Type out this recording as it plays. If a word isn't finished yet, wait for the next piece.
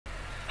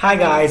Hi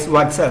guys,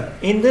 what's up?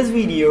 In this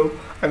video,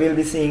 I will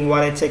be seeing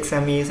what a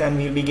checksum is and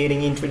we'll be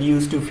getting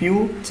introduced to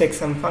few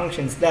checksum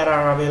functions that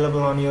are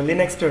available on your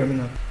Linux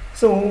terminal.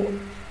 So,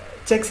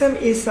 checksum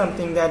is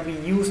something that we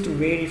use to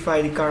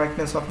verify the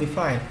correctness of the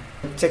file.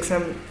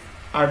 Checksum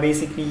are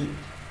basically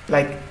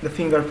like the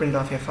fingerprint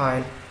of your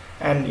file,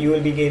 and you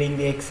will be getting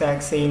the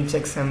exact same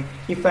checksum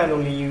if and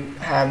only you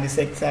have this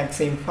exact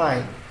same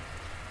file.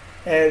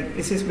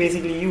 This is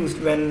basically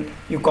used when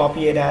you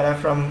copy a data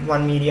from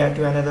one media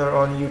to another,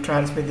 or you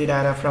transmit the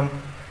data from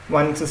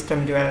one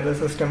system to another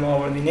system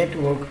over the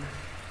network,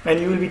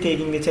 and you will be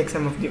taking the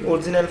checksum of the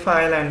original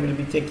file and will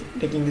be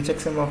taking the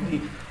checksum of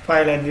the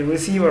file at the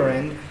receiver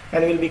end,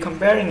 and will be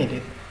comparing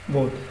it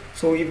both.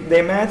 So if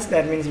they match,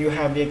 that means you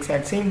have the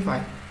exact same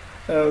file.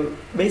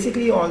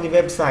 Basically all the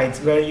websites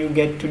where you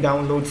get to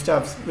download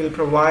stuffs will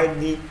provide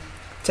the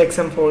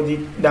checksum for the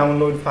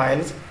download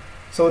files,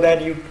 so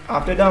that you,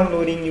 after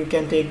downloading, you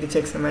can take the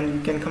checksum and you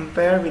can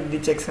compare with the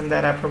checksum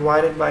that are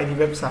provided by the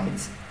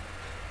websites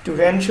to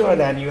ensure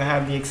that you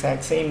have the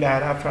exact same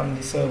data from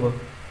the server.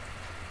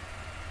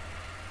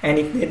 And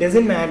if it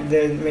doesn't match,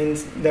 that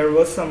means there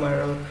was some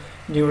error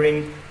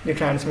during the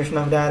transmission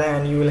of data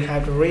and you will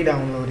have to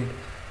re-download it.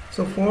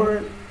 So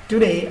for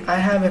today, I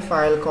have a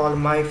file called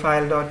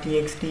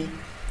myfile.txt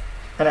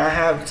and I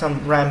have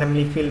some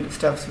randomly filled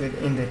stuffs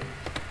within it.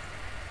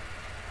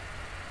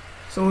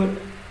 So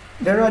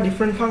there are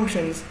different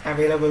functions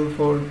available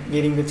for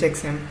getting the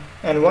checksum,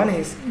 and one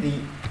is the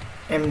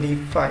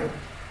MD5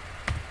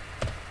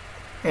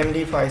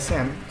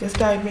 sum. Just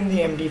type in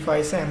the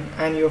MD5 sum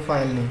and your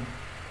file name,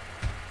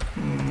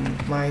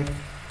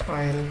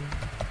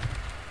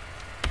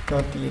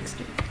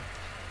 myfile.txt.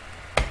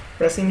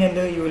 Pressing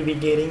enter, you will be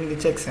getting the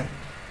checksum.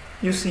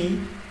 You see,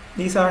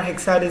 these are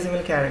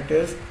hexadecimal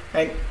characters,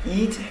 and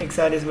each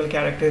hexadecimal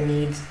character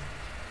needs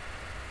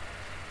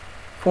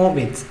 4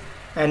 bits.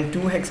 And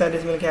 2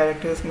 hexadecimal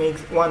characters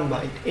makes 1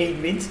 byte,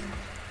 8 bits,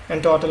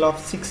 and total of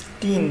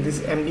 16.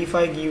 This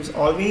MD5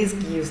 always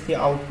gives the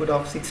output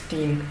of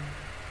 16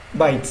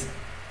 bytes.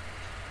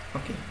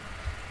 Okay,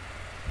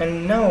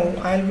 and now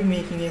I'll be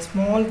making a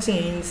small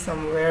change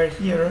somewhere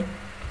here.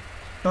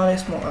 Not a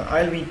small,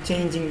 I'll be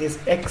changing this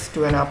X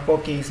to an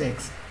uppercase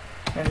X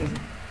and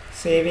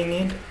saving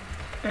it,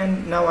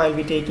 and now I'll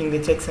be taking the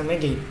checksum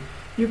again.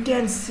 You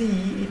can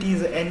see it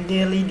is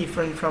entirely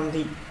different from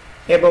the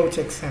above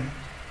checksum.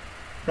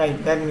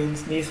 Right, that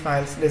means these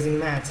files doesn't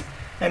match.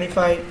 And if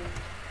I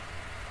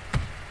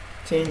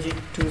change it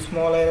to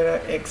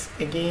smaller X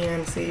again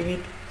and save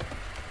it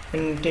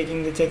and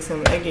taking the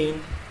checksum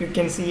again, you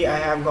can see I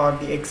have got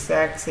the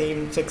exact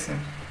same checksum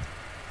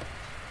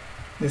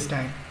this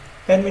time.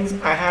 That means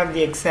I have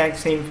the exact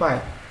same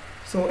file.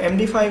 So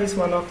MD5 is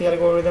one of the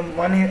algorithm,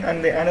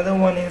 and the another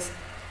one is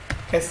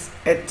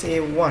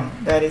SHA-1,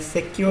 that is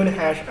secured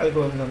hash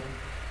algorithm.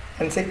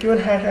 And secured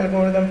hash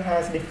algorithm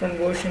has different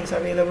versions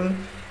available: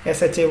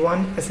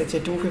 SHA-1,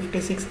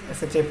 SHA-256,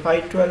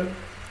 SHA-512,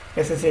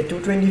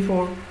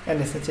 SHA-224,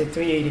 and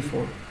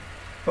SHA-384.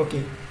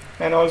 Okay,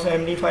 and also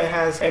MD5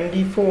 has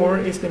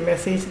MD4 is the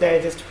message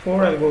digest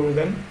 4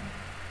 algorithm,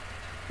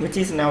 which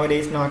is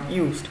nowadays not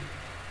used.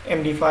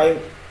 MD5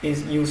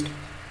 is used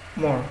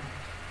more.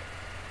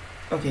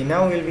 Okay,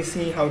 now we'll be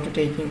see how to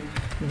taking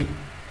the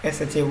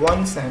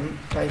SHA-1 sum.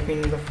 Type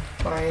in the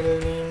file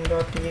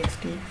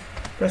name.txt,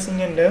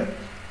 pressing enter,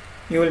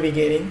 you will be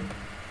getting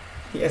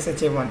the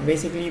SHA-1.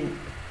 Basically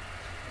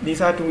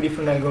these are 2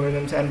 different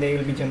algorithms and they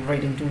will be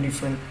generating 2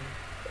 different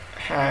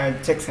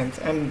checksums,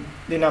 and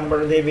the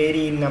number, they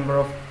vary in number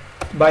of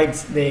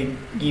bytes they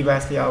give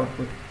as the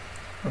output.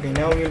 Okay,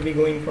 now we will be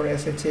going for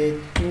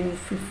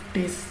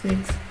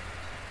SHA-256,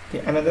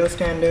 the another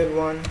standard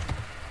one.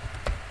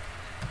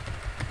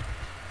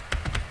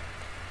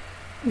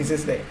 This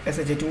is the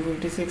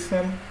SHA-256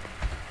 sum.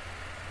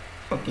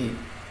 Okay,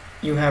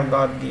 you have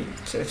got the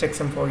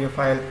checksum for your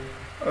file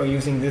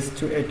using this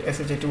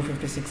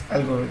SHA-256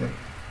 algorithm.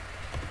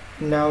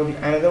 Now the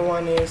another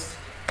one is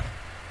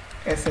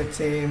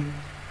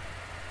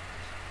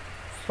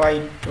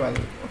SHA-512.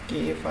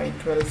 Okay,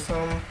 512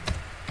 sum,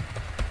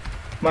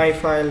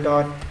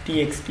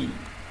 myfile.txt.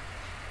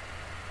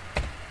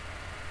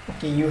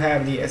 Okay, you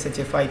have the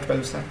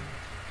SHA-512 sum.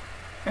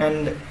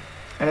 And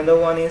another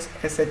one is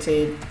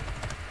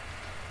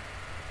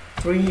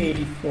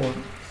SHA-384.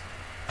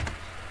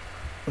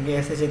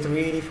 Okay,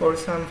 SHA-384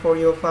 sum for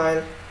your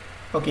file.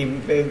 Okay,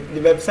 the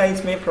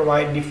websites may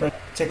provide different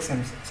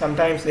checksums.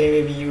 Sometimes they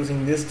may be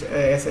using this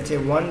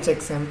SHA-1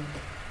 checksum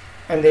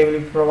and they will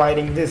be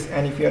providing this,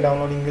 and if you are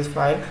downloading this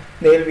file,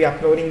 they will be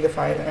uploading the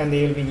file and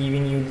they will be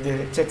giving you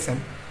the checksum.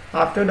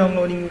 After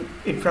downloading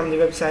it from the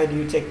website,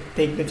 you take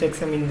the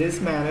checksum in this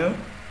manner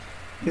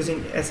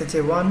using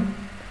SHA-1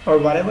 or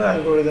whatever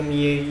algorithm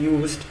you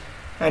used,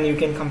 and you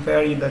can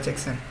compare the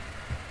checksum.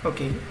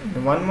 Okay,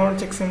 and one more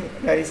checksum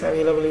that is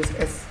available is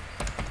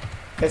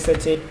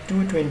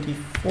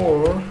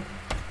SHA-224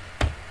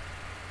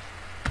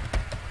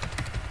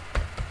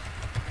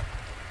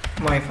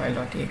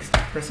 myfile.txt.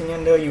 Pressing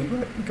enter, you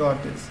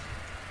got this.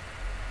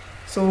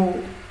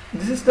 So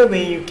This is the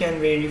way you can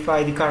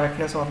verify the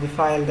correctness of the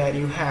file that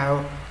you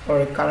have,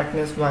 or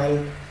correctness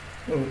while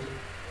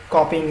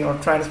copying or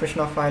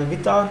transmission of file.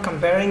 Without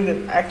comparing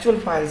the actual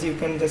files, you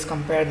can just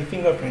compare the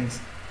fingerprints,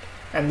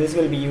 and this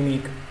will be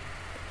unique.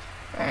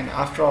 And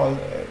after all,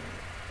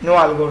 no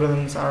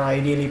algorithms are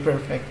ideally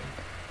perfect.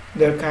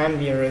 There can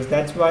be errors.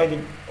 That's why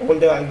the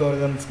older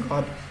algorithms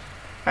got,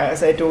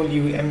 as I told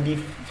you,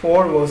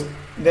 MD4 was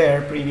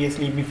there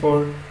previously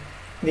before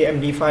the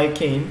MD5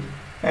 came,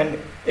 and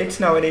it's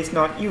nowadays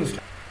not used.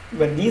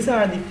 But these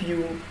are the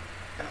few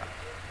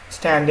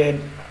standard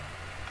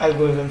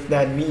algorithms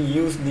that we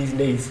use these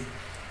days,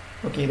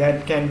 okay,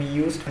 that can be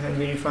used in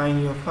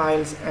verifying your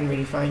files and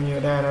verifying your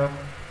data.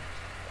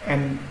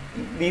 And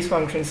these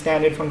functions,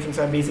 standard functions,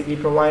 are basically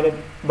provided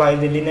by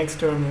the Linux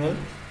terminal.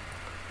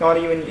 Not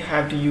even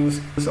have to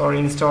use or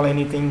install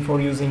anything for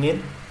using it.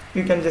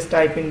 You can just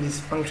type in this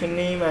function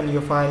name and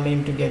your file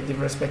name to get the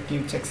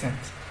respective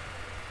checksums.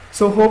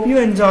 So hope you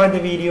enjoyed the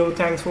video.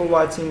 Thanks for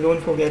watching.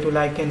 Don't forget to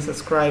like and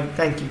subscribe.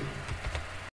 Thank you.